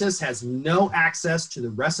Apprentice has no access to the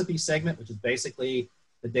recipe segment, which is basically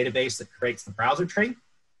the database that creates the browser tree.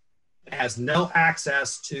 It has no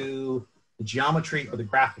access to the geometry or the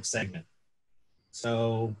graphics segment.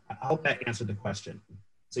 So I hope that answered the question.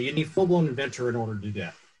 So you need full-blown Inventor in order to do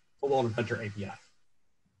that, full-blown Inventor API,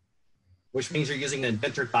 which means you're using an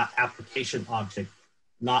inventor.application object,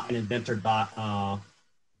 not an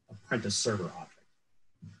inventor.apprentice server object.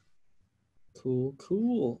 Cool,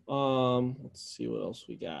 cool. Let's see what else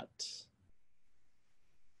we got.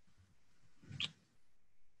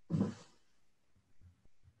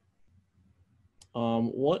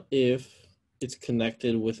 What if it's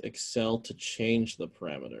connected with Excel to change the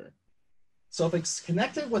parameter? So if it's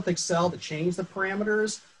connected with Excel to change the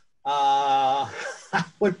parameters, I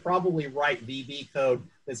would probably write VB code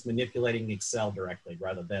that's manipulating Excel directly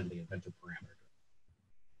rather than the Inventor parameter.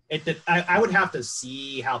 I would have to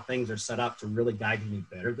see how things are set up to really guide me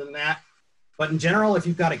better than that. But in general, if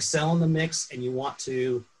you've got Excel in the mix and you want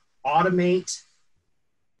to automate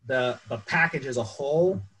the package as a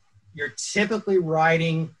whole, you're typically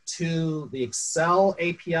writing to the Excel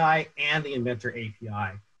API and the Inventor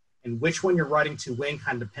API. And which one you're writing to when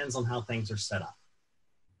kind of depends on how things are set up.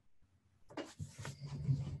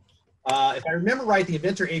 If I remember right, the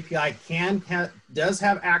Inventor API does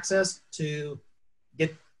have access to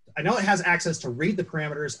get, I know it has access to read the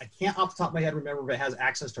parameters. I can't off the top of my head remember if it has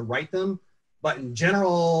access to write them, but in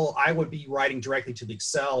general, I would be writing directly to the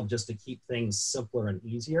Excel just to keep things simpler and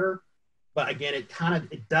easier. But again,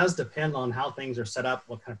 it does depend on how things are set up,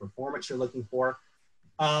 what kind of performance you're looking for.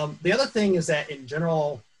 The other thing is that in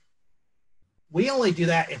general, we only do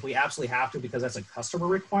that if we absolutely have to because that's a customer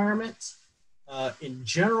requirement. In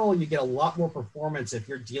general, you get a lot more performance if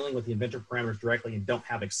you're dealing with the Inventor parameters directly and don't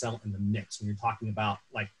have Excel in the mix when you're talking about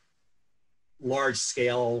like large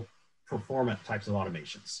scale performant types of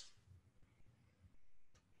automations.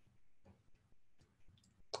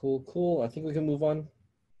 Cool, cool. I think we can move on.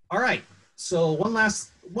 All right. So one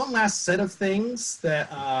last set of things that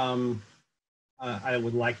I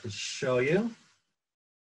would like to show you.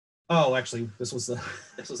 Oh, actually, this was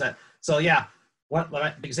that. So yeah.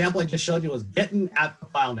 The example I just showed you was getting at the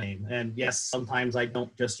file name. And yes, sometimes I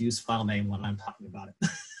don't just use file name when I'm talking about it.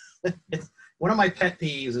 One of my pet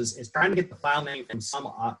peeves is trying to get the file name from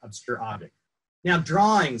some obscure object. Now,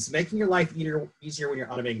 drawings, making your life easier when you're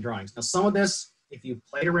automating drawings. Now, some of this, if you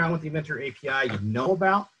played around with the Inventor API, you know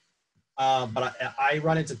about, but I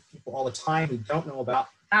run into people all the time who don't know about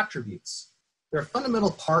attributes. They're a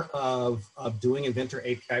fundamental part of doing Inventor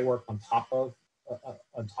API work on top of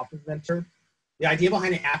Inventor. The idea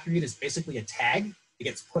behind an attribute is basically a tag. It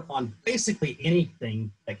gets put on basically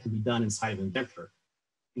anything that can be done inside of Inventor.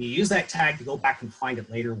 And you use that tag to go back and find it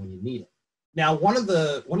later when you need it. Now, one of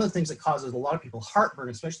the things that causes a lot of people heartburn,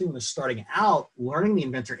 especially when they're starting out learning the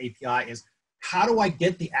Inventor API, is how do I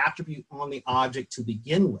get the attribute on the object to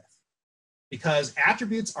begin with? Because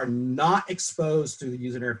attributes are not exposed through the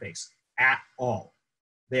user interface at all.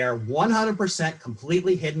 They are 100%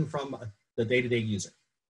 completely hidden from the day-to-day user.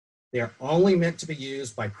 They are only meant to be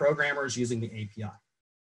used by programmers using the API.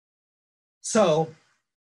 So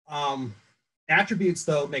attributes,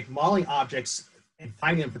 though, make modeling objects and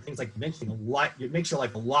finding them for things like dimensioning it makes your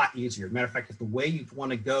life a lot easier. Matter of fact, it's the way you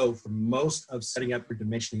want to go for most of setting up your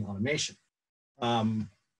dimensioning automation. But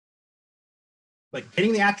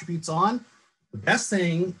getting the attributes on, the best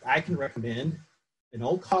thing I can recommend, an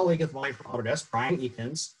old colleague of mine from Autodesk, Brian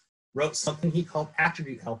Eakins, wrote something he called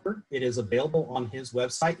Attribute Helper. It is available on his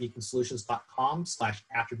website,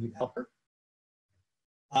 eakinsolutions.com/attribute helper.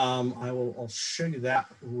 I'll show you that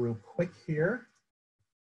real quick here.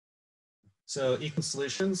 So Eakins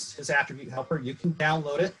Solutions, his Attribute Helper, you can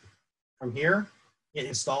download it from here. It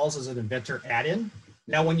installs as an Inventor add-in.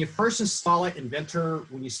 Now, when you first install it, Inventor,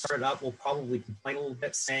 when you start it up, will probably complain a little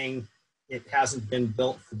bit saying it hasn't been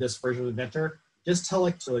built for this version of Inventor. Just tell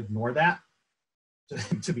it to ignore that.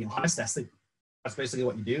 To be honest, that's basically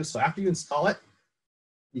what you do. So after you install it,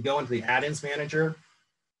 you go into the add-ins manager.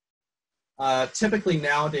 Typically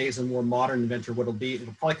nowadays in more modern Inventor, it'll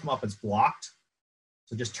probably come up as blocked.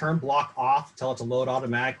 So just turn block off, tell it to load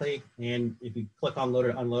automatically. And if you click on load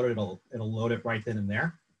it, unload it, it'll load it right then and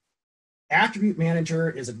there. Attribute manager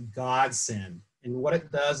is a godsend. And what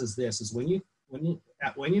it does is this, is when you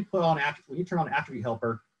turn on Attribute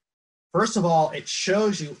Helper, first of all, it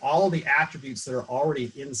shows you all the attributes that are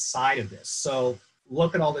already inside of this. So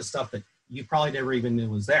look at all this stuff that you probably never even knew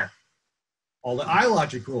was there. All the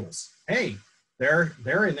iLogic rules, hey, they're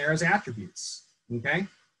in there as attributes, okay?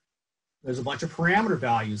 There's a bunch of parameter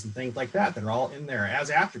values and things like that that are all in there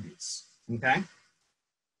as attributes, okay?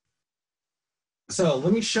 So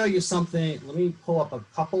let me show you something. Let me pull up a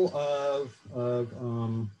couple of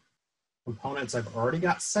components I've already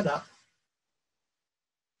got set up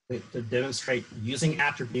to demonstrate using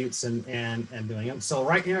attributes and doing them. So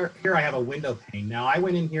right here I have a window pane. Now I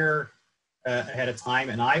went in here ahead of time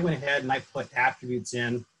and I went ahead and I put attributes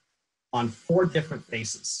in on 4 different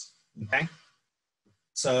faces, okay?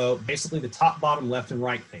 So basically the top, bottom, left, and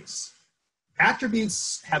right face.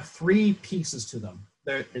 Attributes have 3 pieces to them.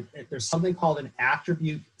 There's something called an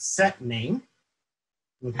attribute set name,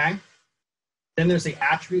 okay? Then there's the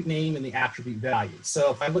attribute name and the attribute value. So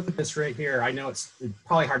if I look at this right here, I know it's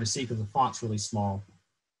probably hard to see because the font's really small.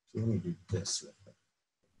 So let me do this real quick.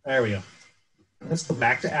 There we go. Let's go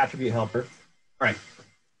back to Attribute Helper. All right.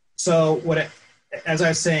 So as I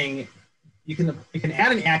was saying, you can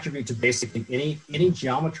add an attribute to basically any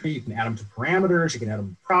geometry. You can add them to parameters. You can add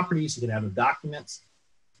them to properties. You can add them to documents.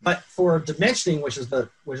 But for dimensioning, which is the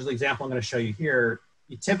example I'm going to show you here,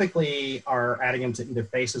 you typically are adding them to either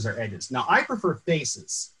faces or edges. Now, I prefer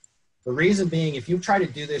faces The reason being, if you try to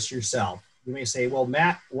do this yourself, you may say, well,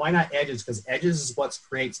 Matt, why not edges? Because edges is what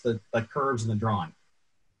creates the curves in the drawing.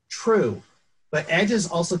 True, but edges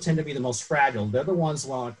also tend to be the most fragile. They're the ones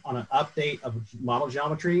on an update of model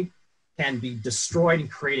geometry can be destroyed and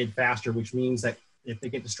created faster, which means that if they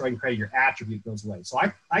get destroyed and created, your attribute goes away. So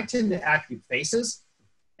I tend to attribute faces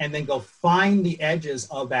and then go find the edges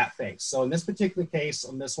of that face. So in this particular case,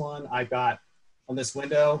 on this one, on this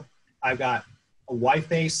window, I've got a Y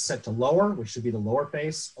face set to lower, which should be the lower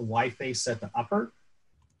face, a Y face set to upper.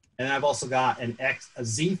 And then I've also got a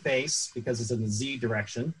Z face, because it's in the Z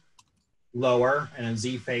direction, lower, and a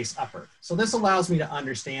Z face upper. So this allows me to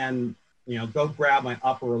understand, go grab my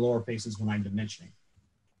upper or lower faces when I'm dimensioning,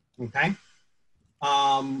 okay?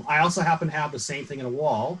 I also happen to have the same thing in a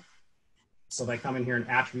wall. So if I come in here and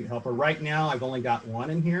attribute helper, right now I've only got one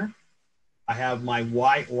in here. I have my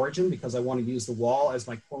Y origin because I want to use the wall as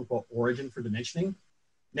my quote unquote origin for dimensioning.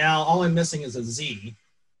 Now all I'm missing is a Z.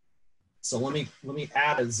 So let me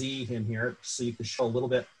add a Z in here so you can show a little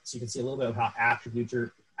bit, so you can see a little bit of how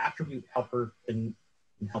attribute helper can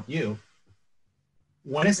help you.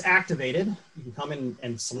 When it's activated, you can come in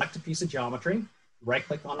and select a piece of geometry, right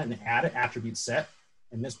click on it and add an attribute set.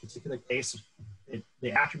 In this particular case,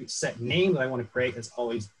 the attribute set name that I want to create is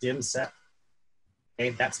always dim set. Okay,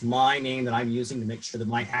 that's my name that I'm using to make sure that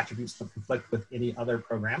my attributes don't conflict with any other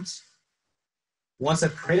programs. Once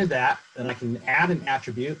I've created that, then I can add an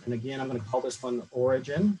attribute. And again, I'm going to call this one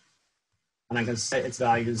origin. And I'm going to set its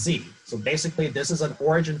value to Z. So basically, this is an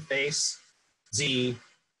origin face Z.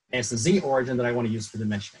 And it's the Z origin that I want to use for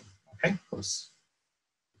dimensioning. Okay, close.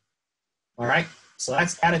 All right, so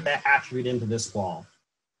that's added that attribute into this wall.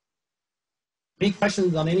 Any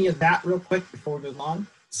questions on any of that real quick before we move on?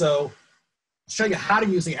 So I'll show you how to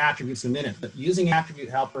use the attributes in a minute, but using attribute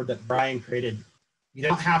helper that Brian created, you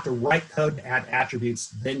don't have to write code to add attributes,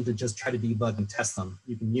 then to just try to debug and test them.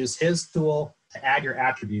 You can use his tool to add your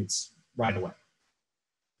attributes right away.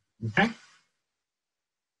 Okay?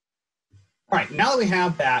 All right, now that we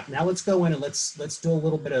have that, now let's go in and let's do a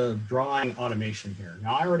little bit of drawing automation here.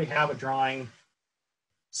 Now I already have a drawing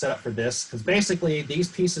set up for this, because basically these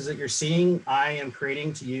pieces that you're seeing, I am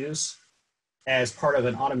creating to use as part of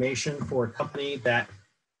an automation for a company that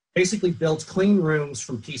basically builds clean rooms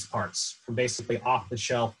from piece parts, from basically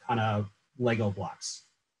off-the-shelf kind of Lego blocks.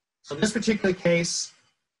 So in this particular case,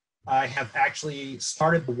 I have actually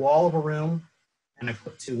started the wall of a room and I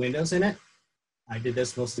put 2 windows in it. I did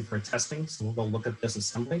this mostly for testing, so we'll go look at this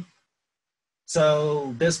assembly.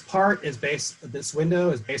 So this part is this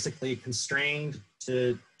window is basically constrained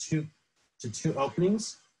to two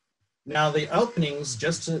openings. Now the openings,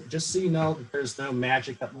 just so you know that there's no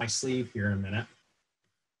magic up my sleeve here in a minute,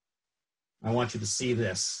 I want you to see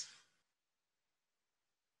this.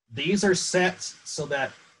 These are set so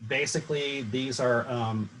that basically these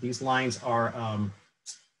lines are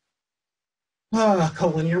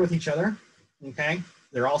collinear with each other. Okay,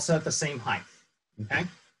 they're all set at the same height. Okay,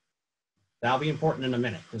 that'll be important in a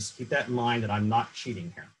minute. Just keep that in mind that I'm not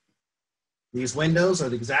cheating here. These windows are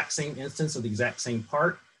the exact same instance of the exact same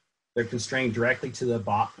part. They're constrained directly to the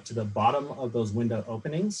bottom of those window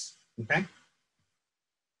openings. Okay.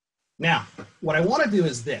 Now, what I want to do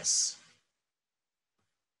is this.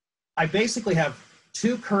 I basically have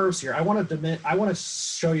 2 curves here. I want to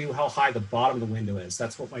show you how high the bottom of the window is.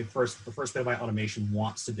 That's what the first bit of my automation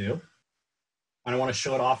wants to do. And I want to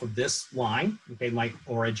show it off of this line, okay, my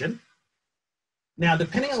origin. Now,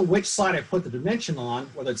 depending on which side I put the dimension on,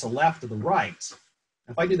 whether it's the left or the right,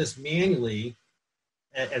 if I do this manually,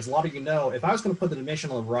 as a lot of you know, if I was going to put the dimension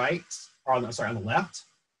on the right, or on the left,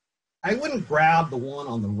 I wouldn't grab the one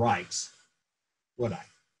on the right, would I?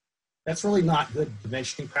 That's really not good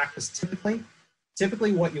dimensioning practice typically.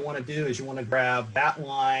 Typically what you want to do is you want to grab that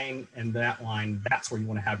line and that line. That's where you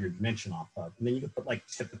want to have your dimension off of. And then you can put like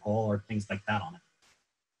typical or things like that on it.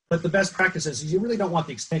 But the best practice is you really don't want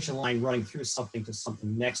the extension line running through something to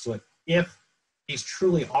something next to it if these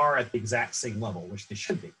truly are at the exact same level, which they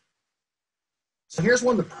should be. So here's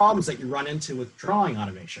one of the problems that you run into with drawing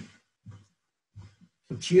automation.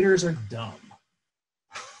 Computers are dumb.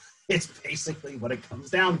 It's basically what it comes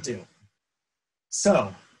down to.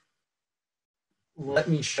 So let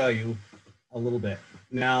me show you a little bit.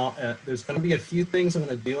 Now, there's going to be a few things I'm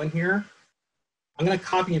going to do in here. I'm going to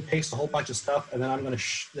copy and paste a whole bunch of stuff, and then I'm going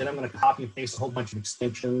to copy and paste a whole bunch of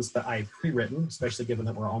extensions that I've pre-written, especially given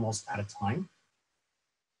that we're almost out of time.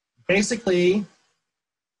 Basically,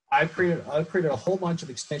 I've created a whole bunch of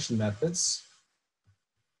extension methods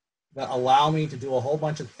that allow me to do a whole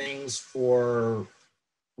bunch of things for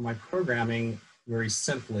my programming very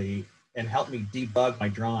simply and help me debug my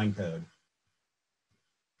drawing code.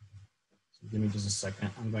 Give me just a second.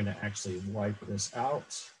 I'm going to actually wipe this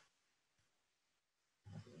out.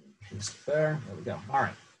 Paste there. There we go. All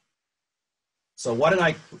right. So what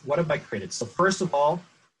have I created? So first of all,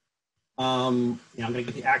 I'm going to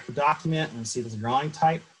get the active document and see this drawing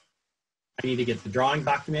type. I need to get the drawing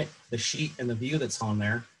document, the sheet, and the view that's on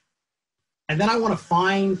there. And then I want to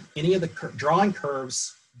find any of the drawing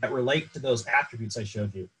curves that relate to those attributes I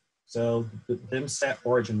showed you. So the dim set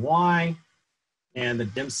origin Y and the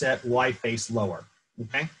dim set Y face lower.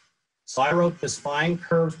 Okay. So I wrote this find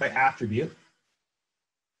curves by attribute.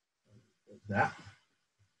 That.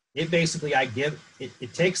 It basically,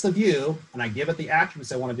 it takes the view and I give it the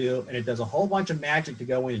attributes I want to do, and it does a whole bunch of magic to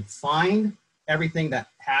go in and find everything that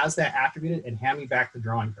has that attribute and hand me back the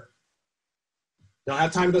drawing curve. Don't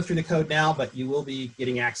have time to go through the code now, but you will be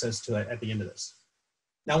getting access to it at the end of this.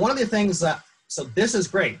 Now, one of the things that, so this is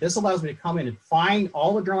great. This allows me to come in and find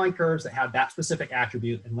all the drawing curves that have that specific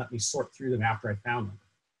attribute and let me sort through them after I found them.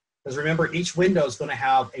 Because remember, each window is going to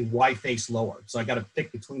have a Y face lower, so I got to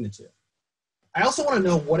pick between the two. I also want to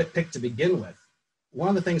know what it picked to begin with. One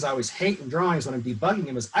of the things I always hate in drawings when I'm debugging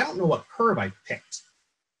them is I don't know what curve I picked.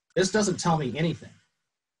 This doesn't tell me anything.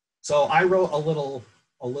 So I wrote a little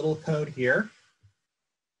code here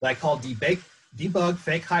that I call debug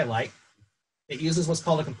fake highlight. It uses what's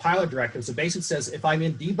called a compiler directive. So basically it says if I'm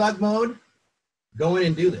in debug mode, go in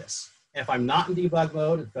and do this. If I'm not in debug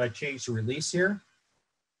mode, if I change to release here,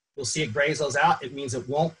 you'll see it grays those out. It means it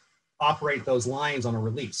won't operate those lines on a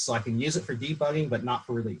release. So I can use it for debugging, but not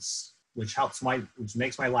for release, which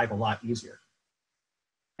makes my life a lot easier.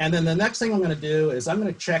 And then the next thing I'm going to do is I'm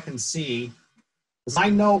going to check and see, because I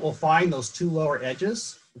know it will find those two lower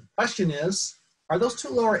edges. The question is, are those two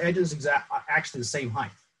lower edges actually the same height?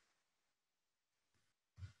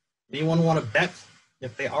 Anyone want to bet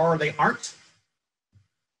if they are or they aren't?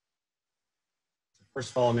 First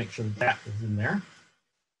of all, I'll make sure that is in there.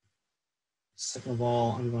 Second of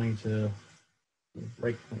all, I'm going to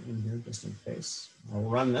break point in here just in case. I'll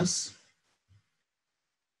run this.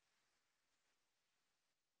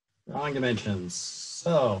 Drawing dimensions.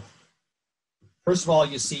 So, first of all,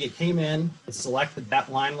 you see it came in, it selected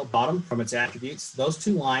that line on the bottom from its attributes. Those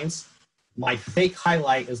two lines, my fake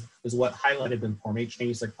highlight is what highlighted them for me,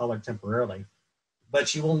 changed their color temporarily.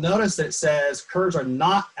 But you will notice that it says curves are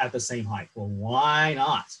not at the same height. Well, why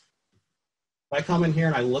not? If I come in here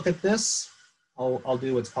and I look at this, I'll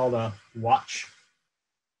do what's called a watch.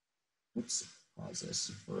 Oops, pause this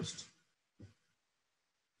first.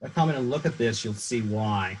 If I come in and look at this, you'll see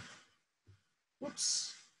why.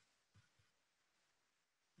 Whoops.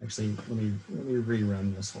 Actually, let me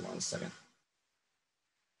rerun this. Hold on a second.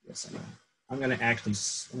 Yes, I know. I'm going to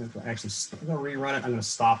rerun it. I'm going to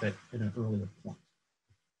stop it at an earlier point.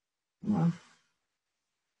 Come on.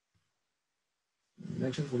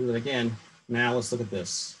 Dimensions, we'll do that again. Now let's look at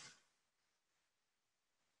this.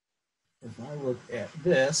 If I look at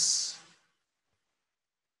this,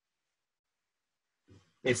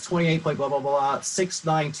 it's 28 point blah, blah, blah,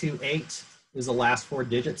 6928 is the last four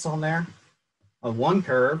digits on there of one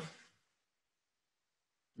curve.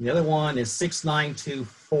 The other one is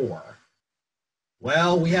 6924.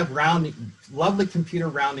 Well, we have lovely computer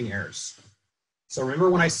rounding errors. So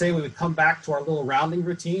remember when I say we would come back to our little rounding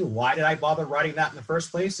routine? Why did I bother writing that in the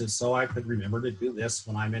first place? Is so I could remember to do this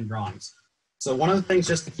when I'm in drawings. So one of the things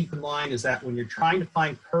just to keep in mind is that when you're trying to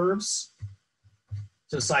find curves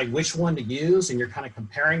to decide which one to use and you're kind of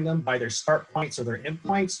comparing them by their start points or their end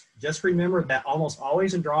points, just remember that almost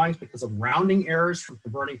always in drawings, because of rounding errors from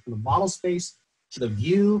converting from the model space to the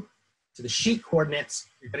view to the sheet coordinates,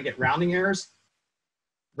 you're going to get rounding errors.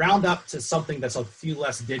 Round up to something that's a few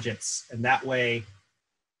less digits, and that way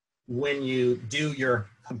when you do your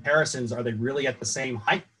comparisons, are they really at the same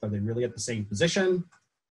height? Are they really at the same position?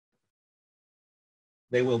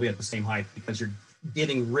 They will be at the same height because you're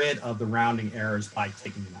getting rid of the rounding errors by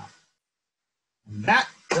taking them out. And that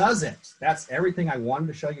does it. That's everything I wanted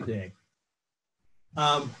to show you today.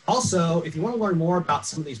 Also, if you want to learn more about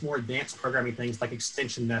some of these more advanced programming things like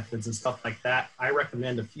extension methods and stuff like that, I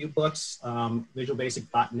recommend a few books,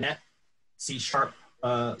 visualbasic.net, C# 7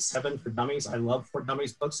 for Dummies. I love for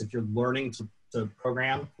Dummies books if you're learning to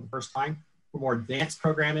program for the first time. For more advanced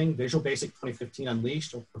programming, Visual Basic 2015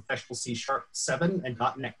 Unleashed or Professional C# 7 and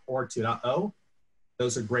 .NET Core 2.0.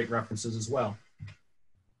 Those are great references as well.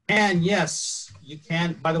 And yes, you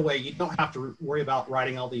can, by the way, you don't have to worry about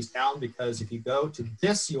writing all these down, because if you go to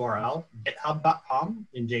this URL, github.com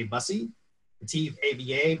in J Bussey, KETIV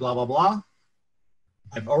ABA, blah, blah, blah.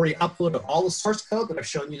 I've already uploaded all the source code that I've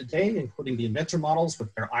shown you today, including the Inventor models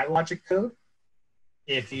with their iLogic code.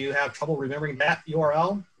 If you have trouble remembering that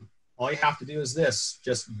URL, all you have to do is this.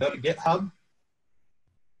 Just go to GitHub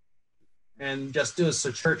and just do a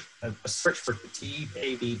search for KETIV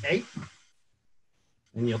AVA,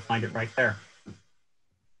 and you'll find it right there.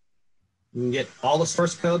 You can get all the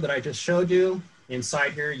source code that I just showed you.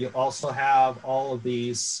 Inside here, you also have all of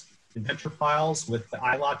these Inventor files with the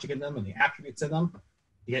iLogic in them and the attributes in them.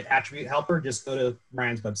 To get attribute helper, just go to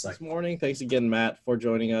Ryan's website. This morning. Thanks again, Matt, for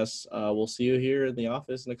joining us. We'll see you here in the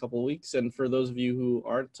office in a couple of weeks. And for those of you who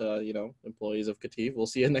aren't, employees of KETIV, we'll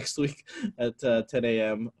see you next week at 10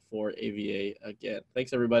 a.m. for AVA again.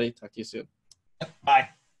 Thanks, everybody. Talk to you soon. Bye.